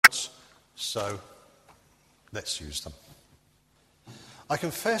So let's use them. I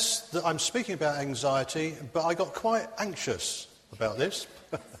confess that I'm speaking about anxiety, but I got quite anxious about this.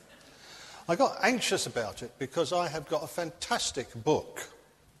 I got anxious about it because I have got a fantastic book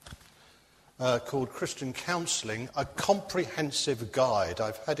called Christian Counselling, a comprehensive guide.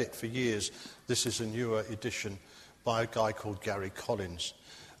 I've had it for years. This is a newer edition by a guy called Gary Collins.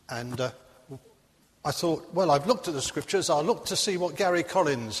 And I thought, well, I've looked at the scriptures. I'll look to see what Gary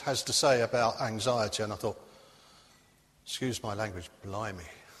Collins has to say about anxiety. And I thought, excuse my language, blimey.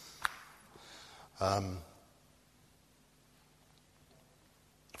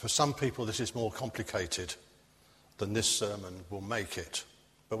 For some people, this is more complicated than this sermon will make it.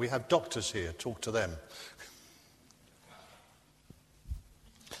 But we have doctors here, talk to them.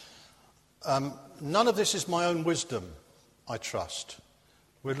 None of this is my own wisdom, I trust.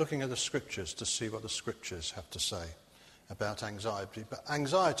 We're looking at the scriptures to see what the scriptures have to say about anxiety. But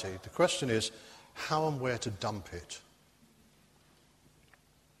anxiety, the question is, how and where to dump it?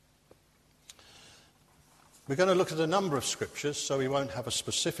 We're going to look at a number of scriptures, so we won't have a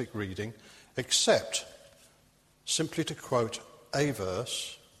specific reading, except simply to quote a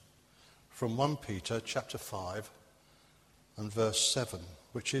verse from 1 Peter chapter 5 and verse 7,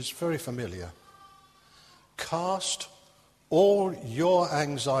 which is very familiar. Cast all your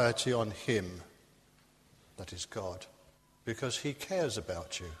anxiety on him, that is God, because he cares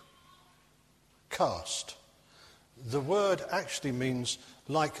about you. Cast. The word actually means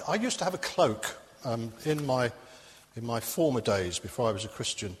like, I used to have a cloak in my former days before I was a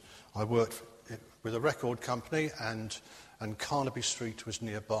Christian. I worked with a record company and Carnaby Street was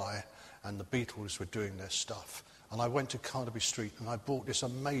nearby and the Beatles were doing their stuff. And I went to Carnaby Street and I bought this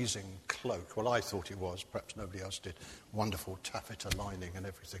amazing cloak. Well, I thought it was, perhaps nobody else did. Wonderful taffeta lining and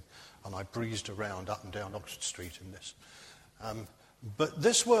everything. And I breezed around up and down Oxford Street in this. But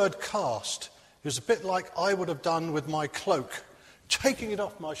this word cast is a bit like I would have done with my cloak, taking it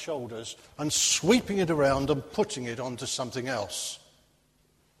off my shoulders and sweeping it around and putting it onto something else.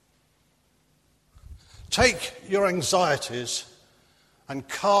 Take your anxieties and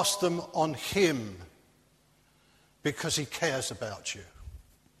cast them on him because he cares about you.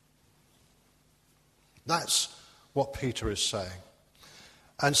 That's what Peter is saying.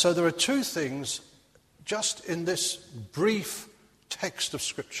 And so there are two things just in this brief text of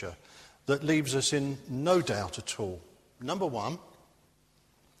Scripture that leaves us in no doubt at all. Number one,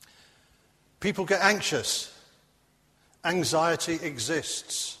 people get anxious. Anxiety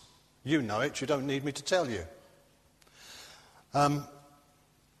exists. You know it, you don't need me to tell you.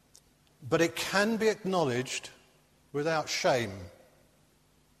 But it can be acknowledged without shame.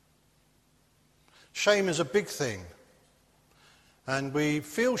 Shame is a big thing. And we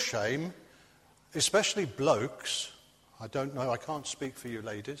feel shame, especially blokes. I don't know, I can't speak for you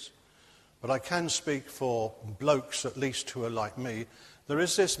ladies, but I can speak for blokes at least who are like me. There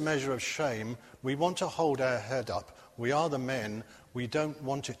is this measure of shame. We want to hold our head up. We are the men. We don't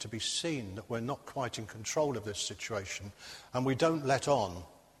want it to be seen that we're not quite in control of this situation. And we don't let on.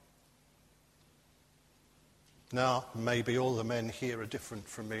 Now, maybe all the men here are different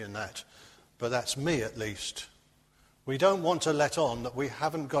from me in that, but that's me at least. We don't want to let on that we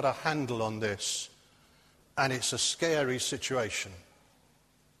haven't got a handle on this, and it's a scary situation.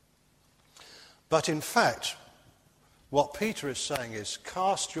 But in fact, what Peter is saying is,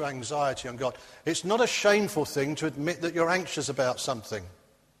 cast your anxiety on God. It's not a shameful thing to admit that you're anxious about something.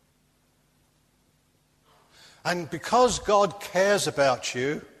 And because God cares about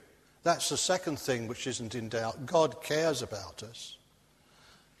you, that's the second thing which isn't in doubt. God cares about us.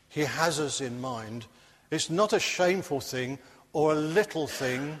 He has us in mind. It's not a shameful thing or a little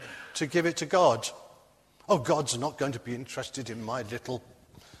thing to give it to God. Oh, God's not going to be interested in my little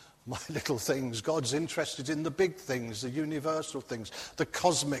things. God's interested in the big things, the universal things, the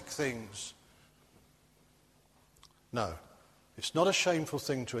cosmic things. No, it's not a shameful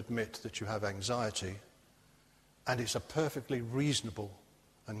thing to admit that you have anxiety, and it's a perfectly reasonable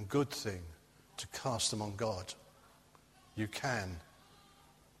and good thing to cast them on God. You can,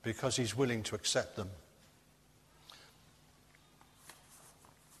 because he's willing to accept them.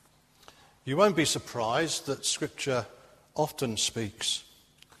 You won't be surprised that Scripture often speaks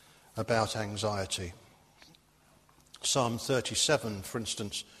about anxiety. Psalm 37, for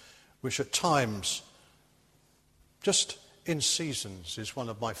instance, which at times, just in seasons, is one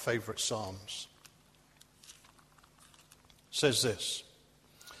of my favourite psalms, says this.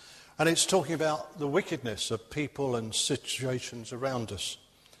 And it's talking about the wickedness of people and situations around us.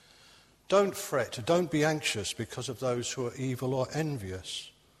 Don't fret, don't be anxious because of those who are evil or envious,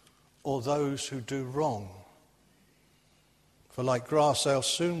 or those who do wrong. For like grass they'll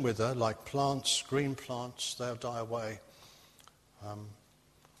soon wither, like plants, green plants, they'll die away.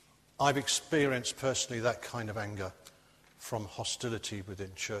 I've experienced personally that kind of anger from hostility within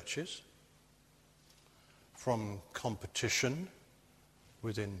churches, from competition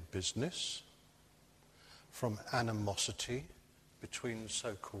within business, from animosity between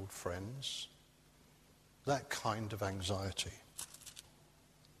so-called friends, that kind of anxiety.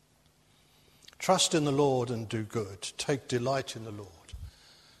 Trust in the Lord and do good. Take delight in the Lord.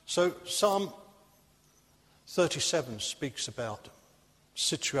 So Psalm 37 speaks about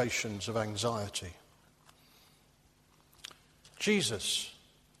situations of anxiety. Jesus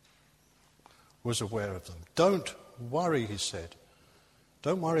was aware of them. Don't worry, he said.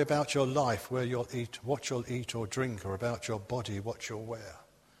 Don't worry about your life, where you'll eat, what you'll eat or drink, or about your body, what you'll wear.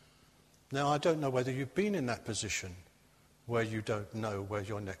 Now, I don't know whether you've been in that position where you don't know where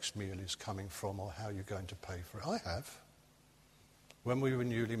your next meal is coming from or how you're going to pay for it. I have. When we were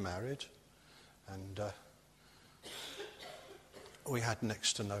newly married and we had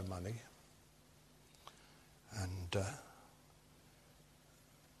next to no money, and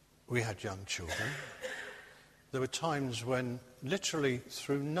we had young children. There were times when, literally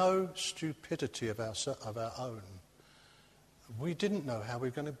through no stupidity of our own, we didn't know how we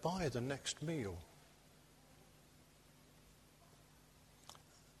were going to buy the next meal.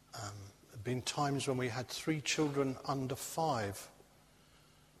 There have been times when we had 3 children under 5,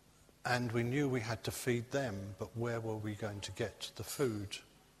 and we knew we had to feed them, but where were we going to get the food?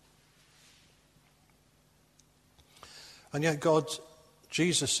 And yet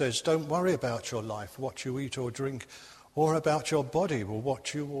Jesus says, don't worry about your life, what you eat or drink, or about your body, or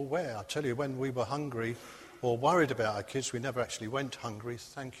what you will wear. I tell you, when we were hungry or worried about our kids, we never actually went hungry,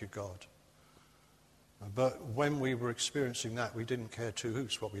 thank you God. But when we were experiencing that, we didn't care 2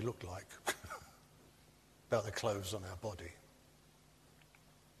 hoots what we looked like, about the clothes on our body.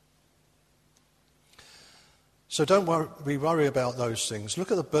 So don't worry about those things. Look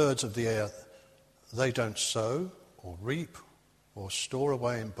at the birds of the air. They don't sow or reap or store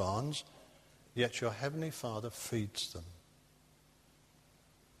away in barns, yet your heavenly Father feeds them.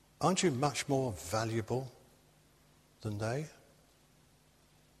 Aren't you much more valuable than they?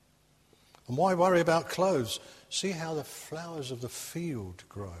 And why worry about clothes? See how the flowers of the field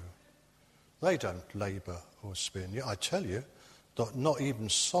grow. They don't labour or spin. Yet I tell you that not even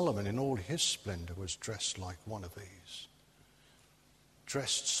Solomon in all his splendour was dressed like one of these.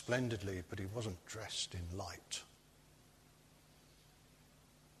 Dressed splendidly, but he wasn't dressed in light.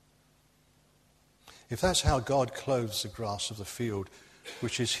 If that's how God clothes the grass of the field,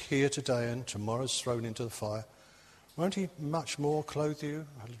 which is here today and tomorrow's thrown into the fire, won't he much more clothe you,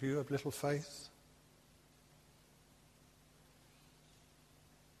 you of little faith?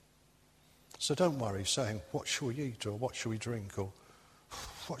 So don't worry saying, what shall we eat, or what shall we drink, or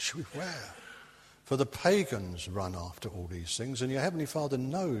what shall we wear? For the pagans run after all these things, and your heavenly Father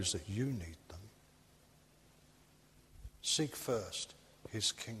knows that you need them. Seek first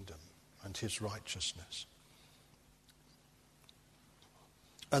his kingdom and his righteousness.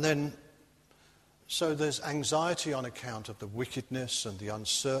 And then, so there's anxiety on account of the wickedness and the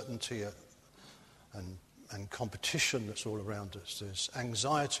uncertainty and competition that's all around us. There's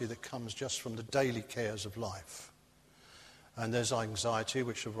anxiety that comes just from the daily cares of life. And there's anxiety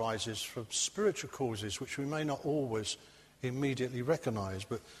which arises from spiritual causes, which we may not always immediately recognize.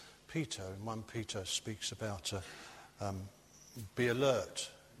 But Peter, in 1 Peter, speaks about be alert.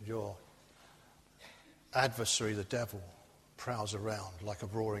 Your adversary, the devil, prowls around like a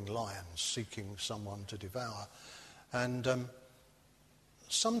roaring lion, seeking someone to devour. And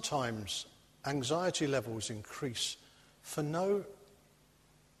sometimes anxiety levels increase for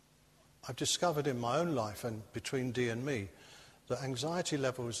I've discovered in my own life and between Dee and me, that anxiety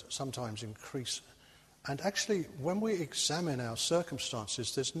levels sometimes increase. And actually, when we examine our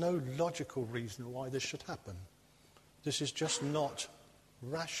circumstances, there's no logical reason why this should happen. This is just not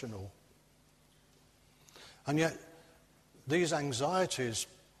rational. And yet, these anxieties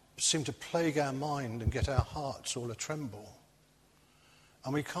seem to plague our mind and get our hearts all a-tremble.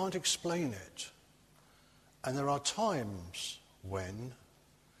 And we can't explain it. And there are times when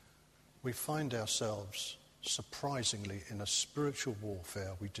we find ourselves surprisingly in a spiritual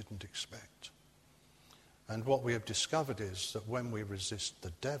warfare we didn't expect. And what we have discovered is that when we resist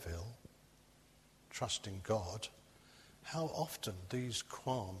the devil, trusting God, how often these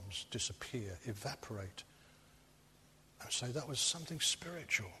qualms disappear, evaporate. I would say that was something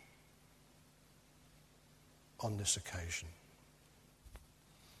spiritual on this occasion.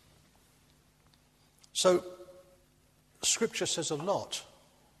 So, Scripture says a lot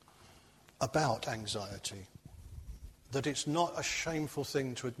about anxiety. that it's not a shameful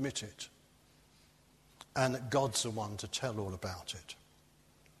thing to admit it, and that God's the one to tell all about it.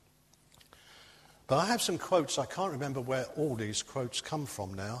 But I have some quotes. I can't remember where all these quotes come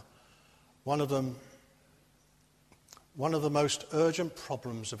from now. One of the most urgent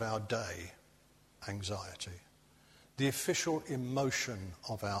problems of our day, anxiety, the official emotion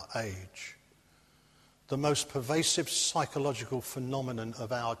of our age, the most pervasive psychological phenomenon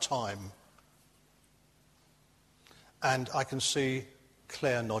of our time. And I can see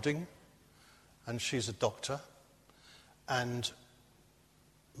Claire nodding, and she's a doctor. And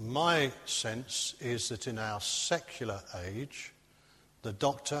my sense is that in our secular age, the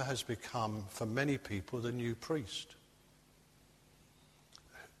doctor has become, for many people, the new priest.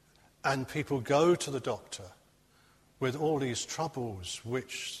 And people go to the doctor with all these troubles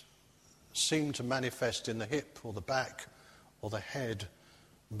which seem to manifest in the hip or the back or the head,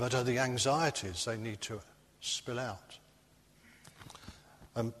 but are the anxieties they need to spill out.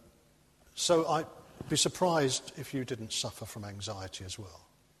 So I'd be surprised if you didn't suffer from anxiety as well,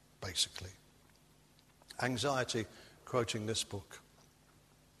 basically. Anxiety, quoting this book.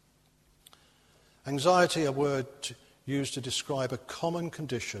 Anxiety, a word used to describe a common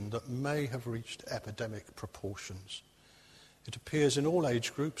condition that may have reached epidemic proportions. It appears in all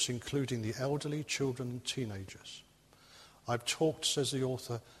age groups, including the elderly, children and teenagers. I've talked, says the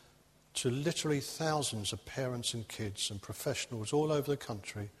author, to literally thousands of parents and kids and professionals all over the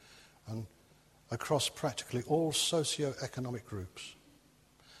country and across practically all socio-economic groups.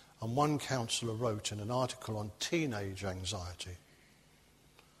 And one counsellor wrote in an article on teenage anxiety,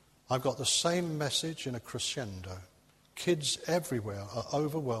 I've got the same message in a crescendo. Kids everywhere are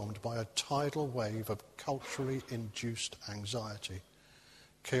overwhelmed by a tidal wave of culturally induced anxiety.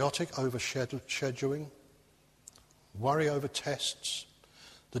 Chaotic overscheduling, worry over tests,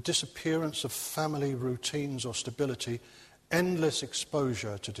 the disappearance of family routines or stability, endless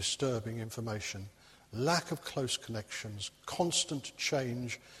exposure to disturbing information, lack of close connections, constant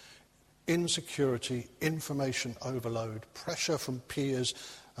change, insecurity, information overload, pressure from peers,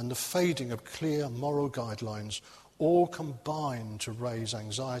 and the fading of clear moral guidelines all combine to raise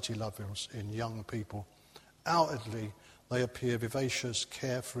anxiety levels in young people. Outwardly, they appear vivacious,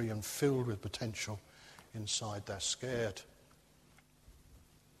 carefree, and filled with potential. Inside, they're scared.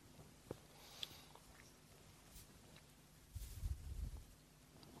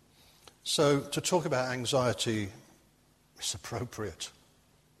 So, to talk about anxiety is appropriate.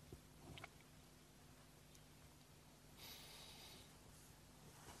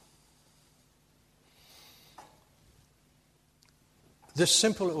 This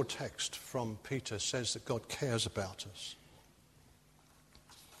simple little text from Peter says that God cares about us.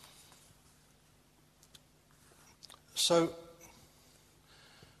 So,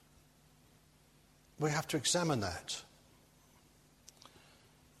 we have to examine that.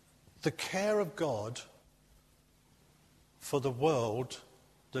 The care of God for the world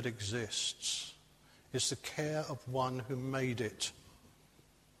that exists is the care of one who made it.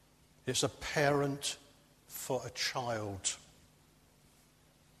 It's a parent for a child.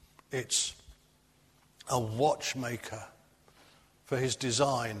 It's a watchmaker for his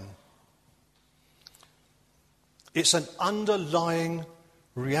design. It's an underlying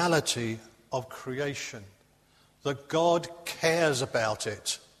reality of creation that God cares about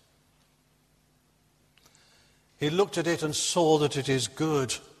it. He looked at it and saw that it is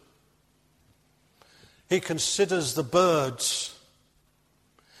good. He considers the birds.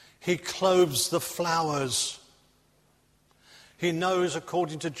 He clothes the flowers. He knows,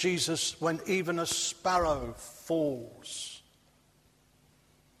 according to Jesus, when even a sparrow falls.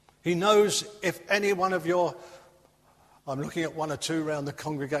 He knows if any one of your, I'm looking at one or two around the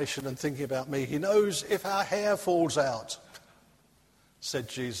congregation and thinking about me, he knows if our hair falls out, said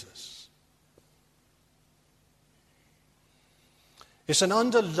Jesus. It's an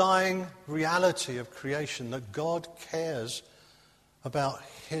underlying reality of creation that God cares about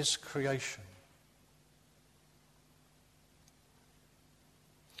his creation.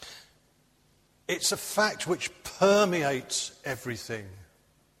 It's a fact which permeates everything.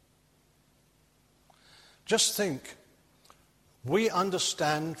 Just think, we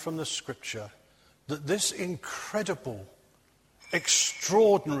understand from the scripture that this incredible,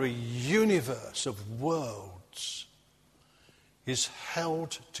 extraordinary universe of worlds is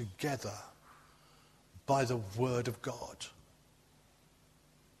held together by the Word of God.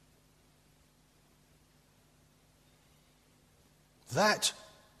 That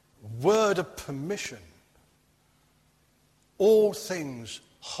word of permission, all things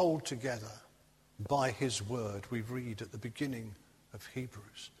hold together by his word, we read at the beginning of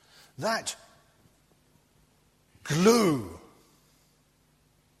Hebrews. That glue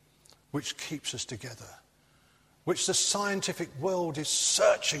which keeps us together, which the scientific world is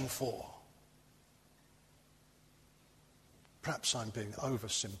searching for. Perhaps I'm being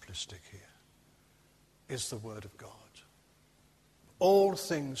oversimplistic here, is the Word of God. All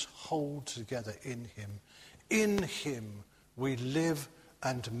things hold together in him. In him we live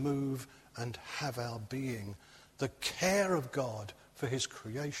and move and have our being. The care of God for his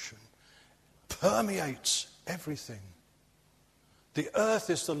creation permeates everything. The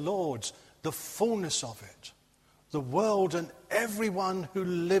earth is the Lord's, the fullness of it, the world and everyone who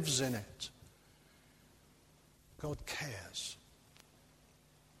lives in it. God cares.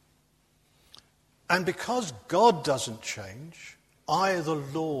 And because God doesn't change, I, the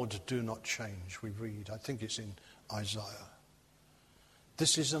Lord, do not change, we read. I think it's in Isaiah.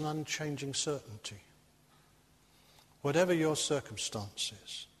 This is an unchanging certainty. Whatever your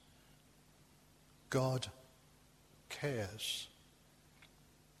circumstances, God cares.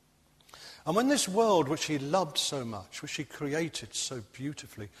 And when this world, which he loved so much, which he created so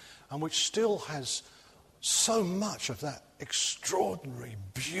beautifully, and which still has so much of that extraordinary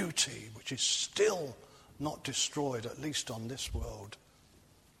beauty, which is still not destroyed, at least on this world,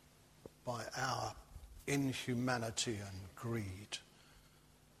 by our inhumanity and greed.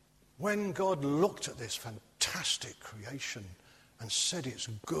 When God looked at this fantastic creation and said it's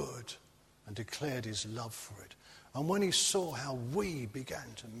good and declared his love for it, and when he saw how we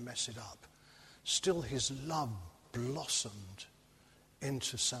began to mess it up, still his love blossomed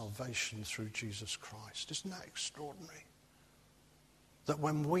into salvation through Jesus Christ. Isn't that extraordinary? That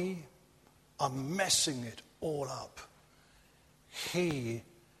when we are messing it all up, he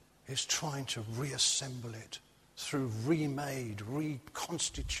is trying to reassemble it through remade,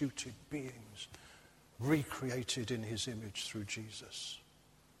 reconstituted beings, recreated in his image through Jesus.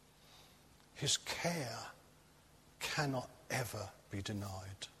 His care cannot ever be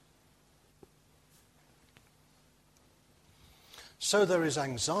denied. So there is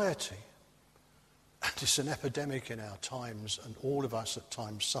anxiety, and it's an epidemic in our times, and all of us at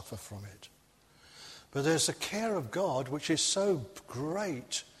times suffer from it. But there's a care of God which is so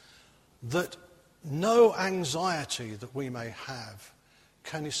great that no anxiety that we may have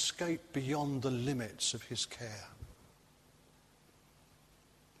can escape beyond the limits of his care.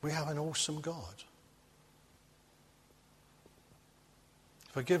 We have an awesome God.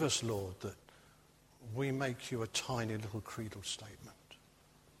 Forgive us, Lord, that we make you a tiny little creedal statement.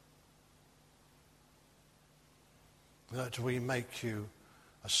 That we make you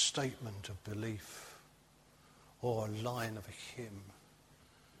a statement of belief or a line of a hymn,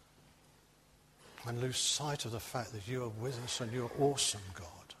 and lose sight of the fact that you are with us and you're awesome, God.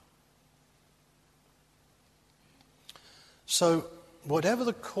 So, whatever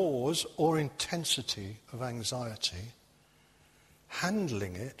the cause or intensity of anxiety,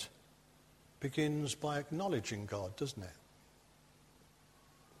 handling it begins by acknowledging God, doesn't it?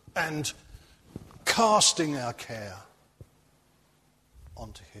 And casting our care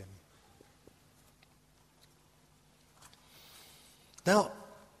onto him. Now,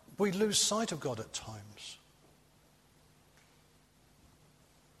 we lose sight of God at times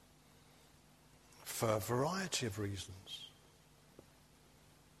for a variety of reasons.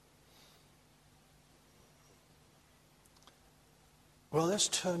 Well, let's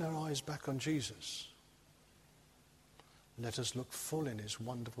turn our eyes back on Jesus. Let us look full in his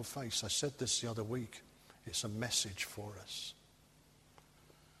wonderful face. I said this the other week. It's a message for us.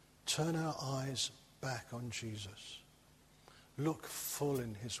 Turn our eyes back on Jesus. Look full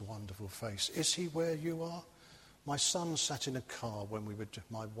in his wonderful face. Is he where you are? My son sat in a car when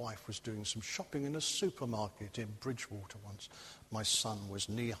my wife was doing some shopping in a supermarket in Bridgewater once. My son was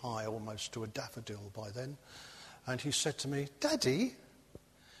knee-high almost to a daffodil by then. And he said to me, "Daddy,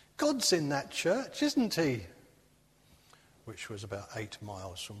 God's in that church, isn't he?" Which was about 8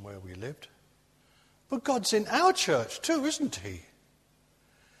 miles from where we lived. "But God's in our church too, isn't he?"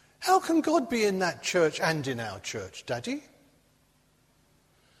 "How can God be in that church and in our church, Daddy?"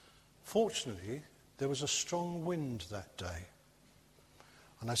 Fortunately, there was a strong wind that day.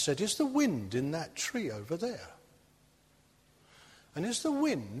 And I said, "Is the wind in that tree over there? And is the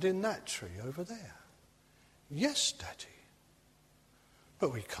wind in that tree over there?" "Yes, Daddy.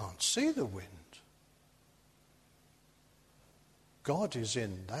 But we can't see the wind." God is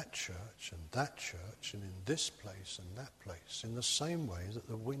in that church and in this place and that place in the same way that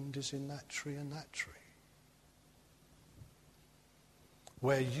the wind is in that tree and that tree.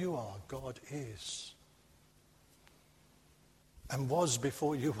 Where you are, God is. And was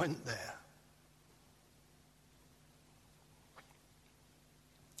before you went there.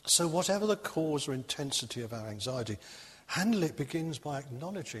 So whatever the cause or intensity of our anxiety, handle it begins by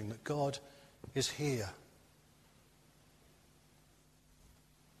acknowledging that God is here.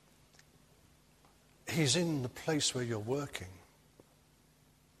 He's in the place where you're working.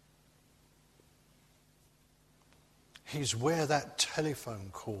 He's where that telephone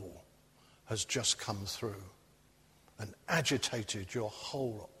call has just come through and agitated your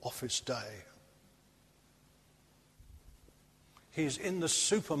whole office day. He's in the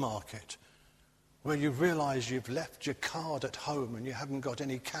supermarket where you realise you've left your card at home and you haven't got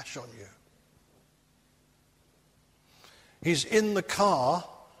any cash on you. He's in the car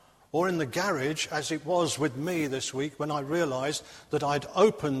or in the garage, as it was with me this week when I realised that I'd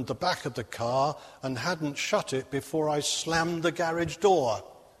opened the back of the car and hadn't shut it before I slammed the garage door.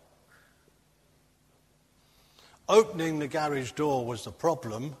 Opening the garage door was the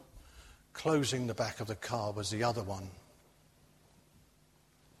problem. Closing the back of the car was the other one.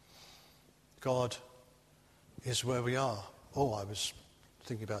 God is where we are. Oh, I was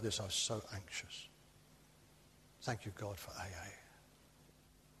thinking about this. I was so anxious. Thank you, God, for AA.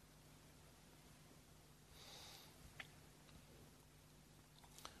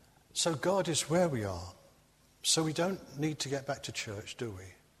 So God is where we are. So we don't need to get back to church, do we?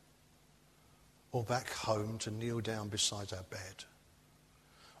 Or back home to kneel down beside our bed.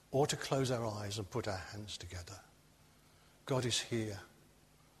 Or to close our eyes and put our hands together. God is here,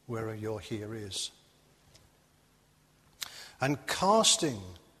 where your here is. And casting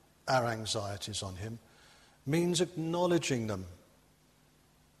our anxieties on him means acknowledging them.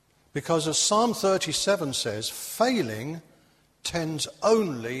 Because as Psalm 37 says, failing tends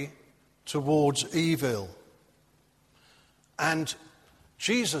only towards evil. And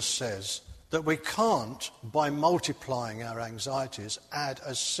Jesus says that we can't, by multiplying our anxieties, add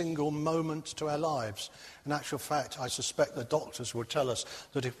a single moment to our lives. In actual fact, I suspect the doctors will tell us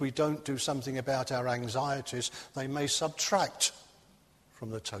that if we don't do something about our anxieties, they may subtract from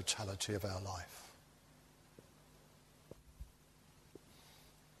the totality of our life.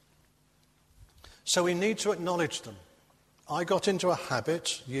 So we need to acknowledge them. I got into a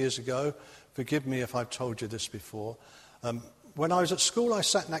habit years ago, forgive me if I've told you this before. When I was at school, I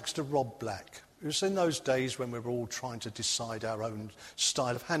sat next to Rob Black. It was in those days when we were all trying to decide our own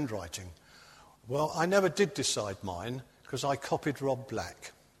style of handwriting. Well, I never did decide mine because I copied Rob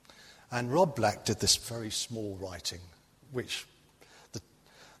Black. And Rob Black did this very small writing, which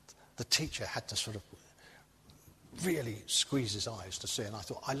the teacher had to sort of really squeeze his eyes to see. And I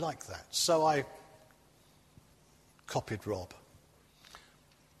thought, I like that. So I copied Rob.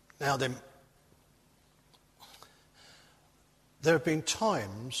 Now then, there have been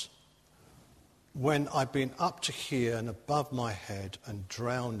times when I've been up to here and above my head and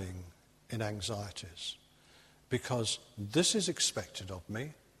drowning in anxieties because this is expected of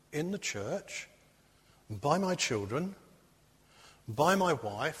me in the church, by my children, by my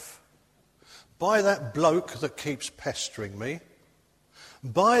wife, by that bloke that keeps pestering me,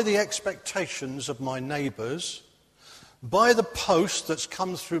 by the expectations of my neighbours, by the post that's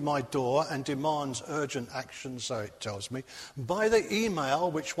come through my door and demands urgent action, so it tells me, by the email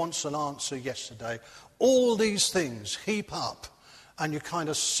which wants an answer yesterday, all these things heap up and you kind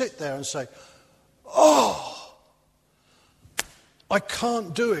of sit there and say, oh, I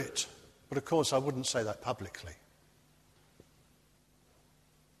can't do it. But of course I wouldn't say that publicly.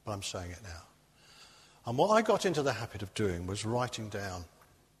 But I'm saying it now. And what I got into the habit of doing was writing down,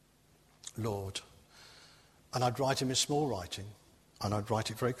 Lord, and I'd write him in small writing, and I'd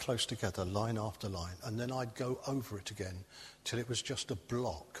write it very close together, line after line, and then I'd go over it again till it was just a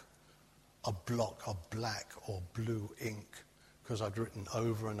block of black or blue ink, because I'd written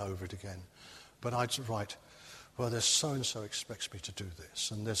over and over it again. But I'd write, well, there's so-and-so expects me to do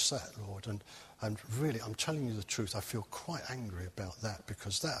this, and there's that, Lord, and really, I'm telling you the truth, I feel quite angry about that,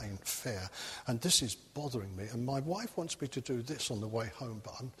 because that ain't fair, and this is bothering me, and my wife wants me to do this on the way home,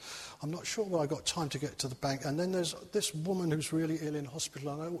 but I'm not sure whether I got time to get to the bank, and then there's this woman who's really ill in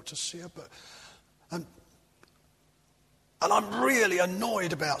hospital, and I ought to see her, but... And I'm really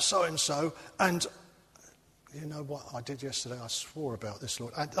annoyed about so-and-so, and... You know what I did yesterday? I swore about this,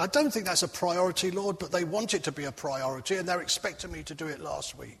 Lord. I don't think that's a priority, Lord, but they want it to be a priority, and they're expecting me to do it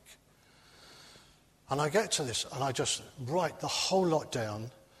last week. And I get to this, and I just write the whole lot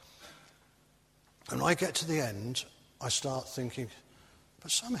down. And when I get to the end, I start thinking, but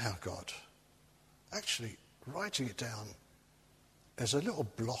somehow, God, actually writing it down as a little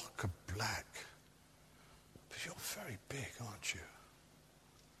block of black. But you're very big, aren't you?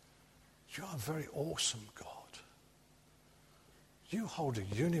 You are a very awesome God. You hold a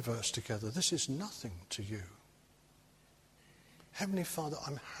universe together. This is nothing to you. Heavenly Father,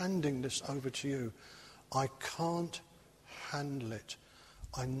 I'm handing this over to you. I can't handle it.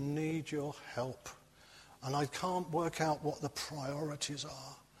 I need your help. And I can't work out what the priorities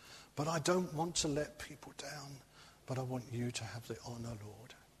are. But I don't want to let people down. But I want you to have the honour,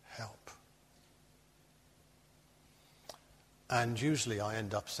 Lord. Help. And usually I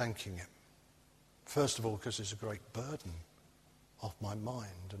end up thanking him. First of all, because it's a great burden off my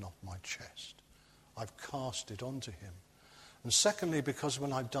mind and off my chest. I've cast it onto him. And secondly, because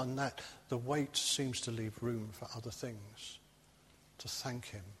when I've done that, the weight seems to leave room for other things. To thank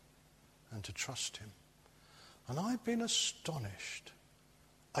him and to trust him. And I've been astonished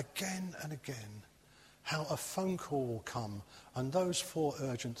again and again how a phone call will come and those 4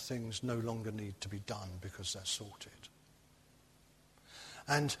 urgent things no longer need to be done because they're sorted.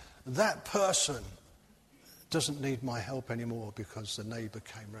 And that person doesn't need my help anymore because the neighbour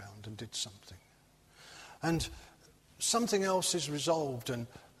came round and did something. And something else is resolved, and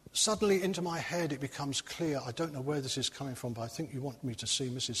suddenly into my head it becomes clear, I don't know where this is coming from, but I think you want me to see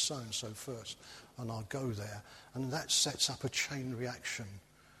Mrs. So-and-so first, and I'll go there. And that sets up a chain reaction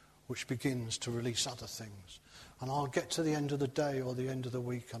which begins to release other things. And I'll get to the end of the day or the end of the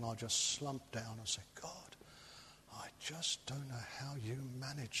week and I'll just slump down and say, God, I just don't know how you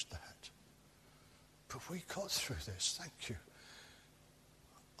managed that. But we got through this, thank you.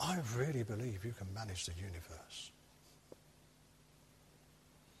 I really believe you can manage the universe.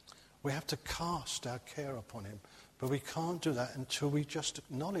 We have to cast our care upon him, but we can't do that until we just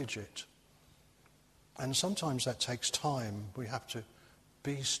acknowledge it. And sometimes that takes time. We have to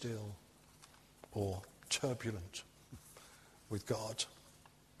be still or turbulent with God.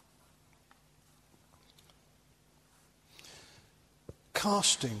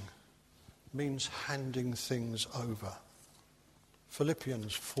 Casting means handing things over.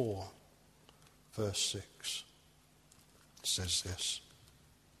 Philippians 4, verse 6 says this.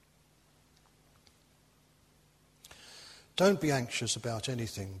 Don't be anxious about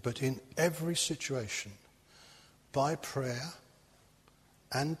anything, but in every situation, by prayer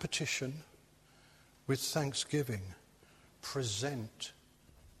and petition, with thanksgiving, present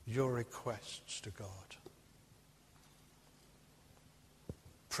your requests to God.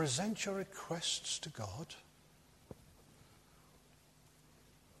 Present your requests to God.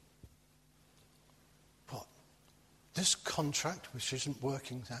 What? This contract which isn't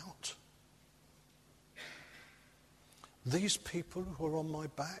working out? These people who are on my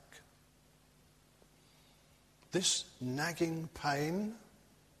back? This nagging pain?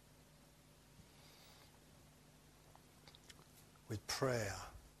 With prayer.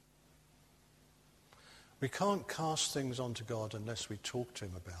 We can't cast things onto God unless we talk to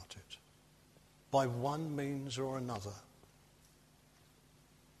him about it, by one means or another.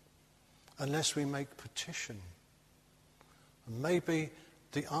 Unless we make petition. And maybe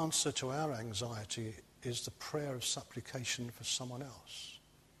the answer to our anxiety is the prayer of supplication for someone else.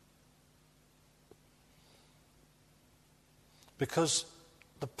 Because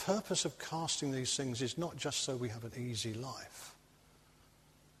the purpose of casting these things is not just so we have an easy life,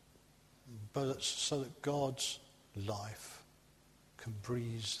 but it's so that God's life can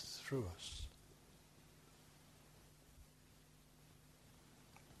breeze through us.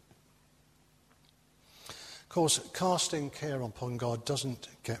 Of course, casting care upon God doesn't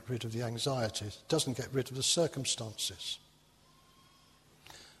get rid of the anxieties, doesn't get rid of the circumstances,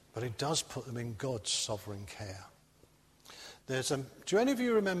 but it does put them in God's sovereign care. Do any of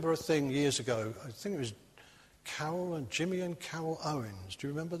you remember a thing years ago? I think it was Jimmy and Carol Owens. Do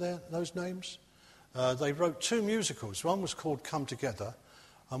you remember those names? They wrote 2 musicals. One was called Come Together,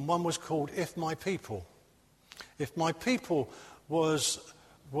 and one was called If My People. If My People was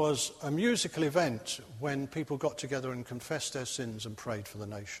a musical event when people got together and confessed their sins and prayed for the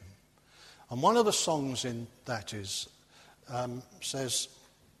nation. And one of the songs in that says,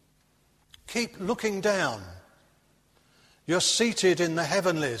 "Keep looking down. You're seated in the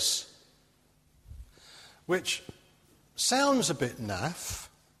heavenlies," which sounds a bit naff,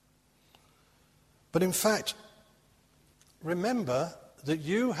 but in fact, remember that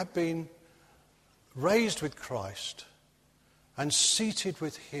you have been raised with Christ and seated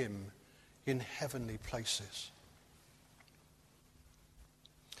with him in heavenly places.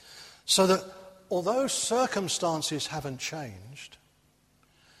 So that although circumstances haven't changed,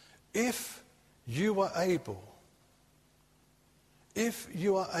 if you are able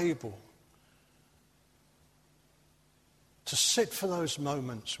to sit for those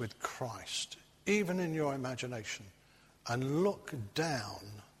moments with Christ, even in your imagination, and look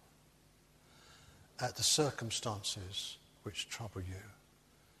down at the circumstances which trouble you,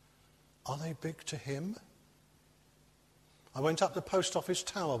 are they big to him? I went up the post office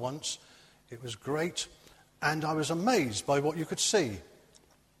tower once. It was great, and I was amazed by what you could see.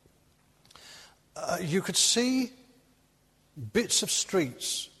 You could see bits of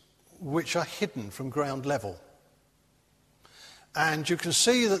streets which are hidden from ground level. And you can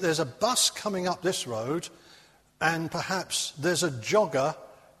see that there's a bus coming up this road, and perhaps there's a jogger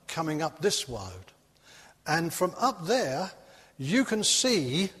coming up this road. And from up there, you can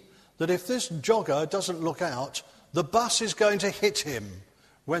see that if this jogger doesn't look out, the bus is going to hit him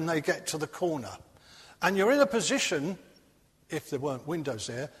when they get to the corner. And you're in a position, if there weren't windows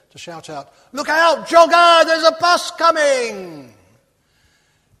there, to shout out, "Look out, jogger, there's a bus coming!"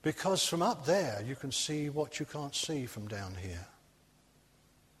 Because from up there, you can see what you can't see from down here.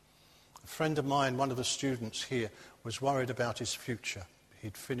 A friend of mine, one of the students here, was worried about his future.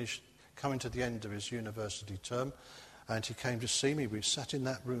 He'd finished, coming to the end of his university term, and he came to see me. We sat in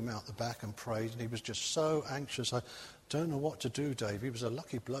that room out the back and prayed, and he was just so anxious. "I don't know what to do, Dave." He was a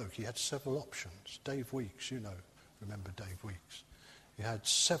lucky bloke. He had several options. Dave Weeks, remember Dave Weeks? He had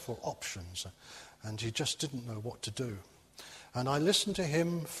several options, and he just didn't know what to do. And I listened to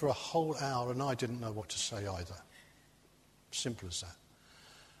him for a whole hour, and I didn't know what to say either. Simple as that.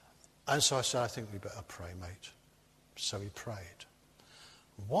 And so I said, "I think we better pray, mate." So he prayed.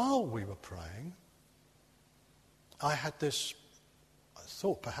 While we were praying, I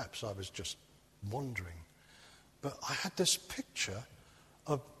thought perhaps I was just wandering, but I had this picture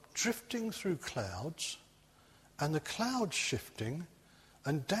of drifting through clouds, and the clouds shifting,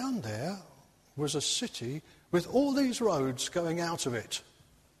 and down there was a city with all these roads going out of it.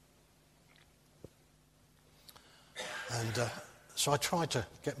 And so I tried to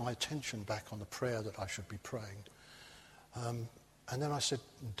get my attention back on the prayer that I should be praying. And then I said,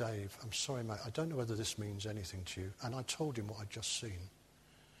 "Dave, I'm sorry, mate, I don't know whether this means anything to you." And I told him what I'd just seen.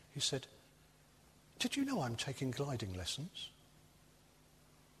 He said, "Did you know I'm taking gliding lessons?"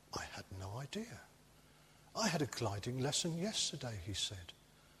 I had no idea. "I had a gliding lesson yesterday," he said.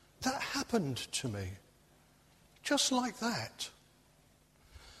 "That happened to me. Just like that."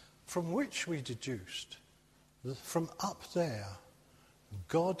 From which we deduced that from up there,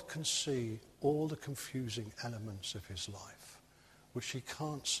 God can see all the confusing elements of his life, which he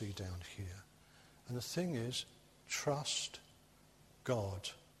can't see down here. And the thing is, trust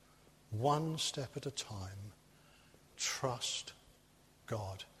God. One step at a time. Trust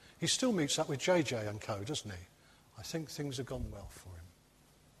God. He still meets up with JJ and co, doesn't he? I think things have gone well for him.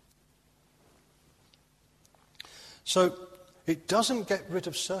 So it doesn't get rid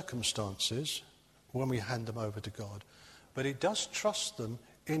of circumstances when we hand them over to God, but it does trust them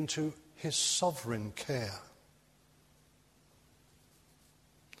into his sovereign care.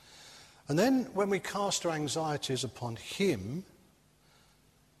 And then when we cast our anxieties upon him,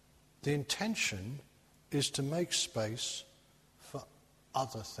 the intention is to make space for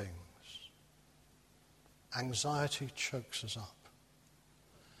other things. Anxiety chokes us up.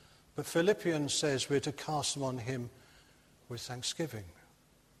 But Philippians says we're to cast them on him with thanksgiving.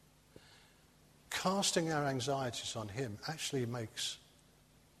 Casting our anxieties on him actually makes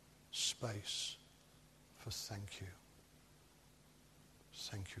space for thank you.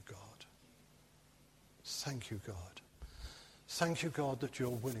 Thank you, God. Thank you, God. Thank you, God, that you're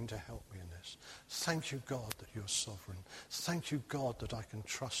willing to help me in this. Thank you, God, that you're sovereign. Thank you, God, that I can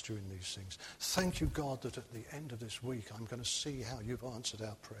trust you in these things. Thank you, God, that at the end of this week I'm going to see how you've answered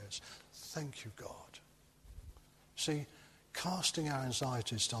our prayers. Thank you, God. See, casting our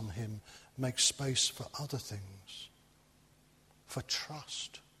anxieties on him makes space for other things, for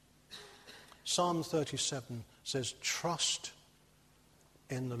trust. Psalm 37 says, "Trust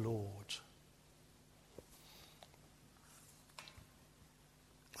in the Lord."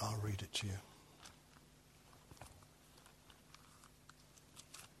 I'll read it to you.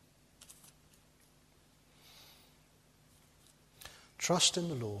 Trust in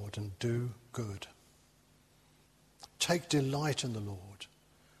the Lord and do good. Take delight in the Lord,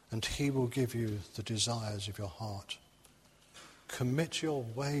 and he will give you the desires of your heart. Commit your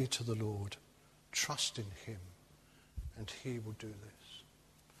way to the Lord. Trust in him, and he will do this.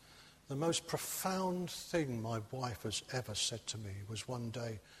 The most profound thing my wife has ever said to me was one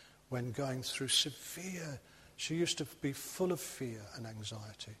day when going through she used to be full of fear and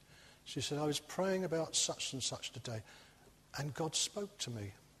anxiety. She said, "I was praying about such and such today, and God spoke to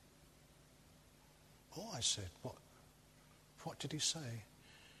me." "Oh," I said, what did he say?"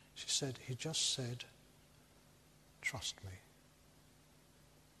 She said, "He just said, trust me."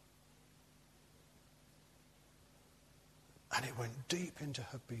 And it went deep into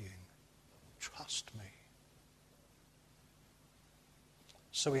her being. Trust me.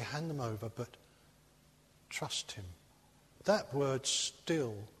 So we hand them over, but trust him That word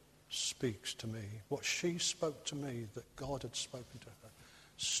still speaks to me. What she spoke to me, that God had spoken to her,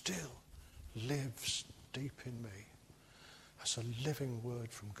 still lives deep in me. That's a living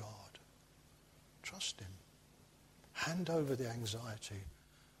word from God. Trust him. Hand over the anxiety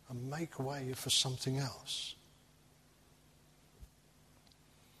and make way for something else.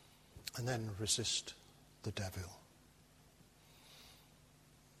 And then resist the devil.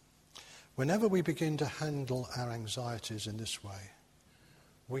 Whenever we begin to handle our anxieties in this way,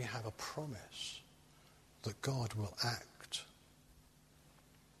 we have a promise that God will act.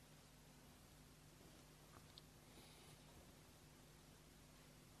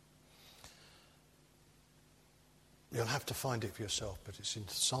 You'll have to find it for yourself, but it's in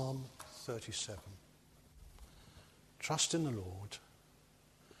Psalm 37. Trust in the Lord.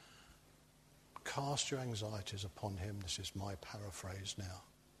 Cast your anxieties upon him. This is my paraphrase now.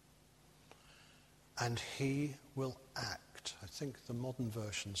 And he will act. I think the modern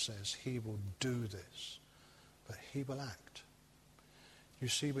version says he will do this, but he will act. You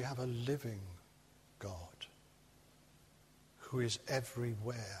see, we have a living God who is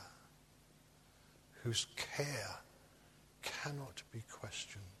everywhere, whose care cannot be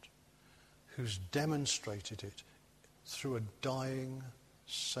questioned, who's demonstrated it through a dying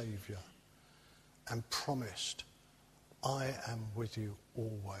Saviour and promised, I am with you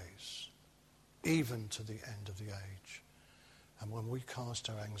always, even to the end of the age. And when we cast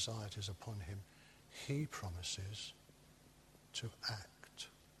our anxieties upon him, he promises to act.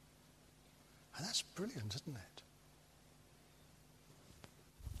 And that's brilliant, isn't it?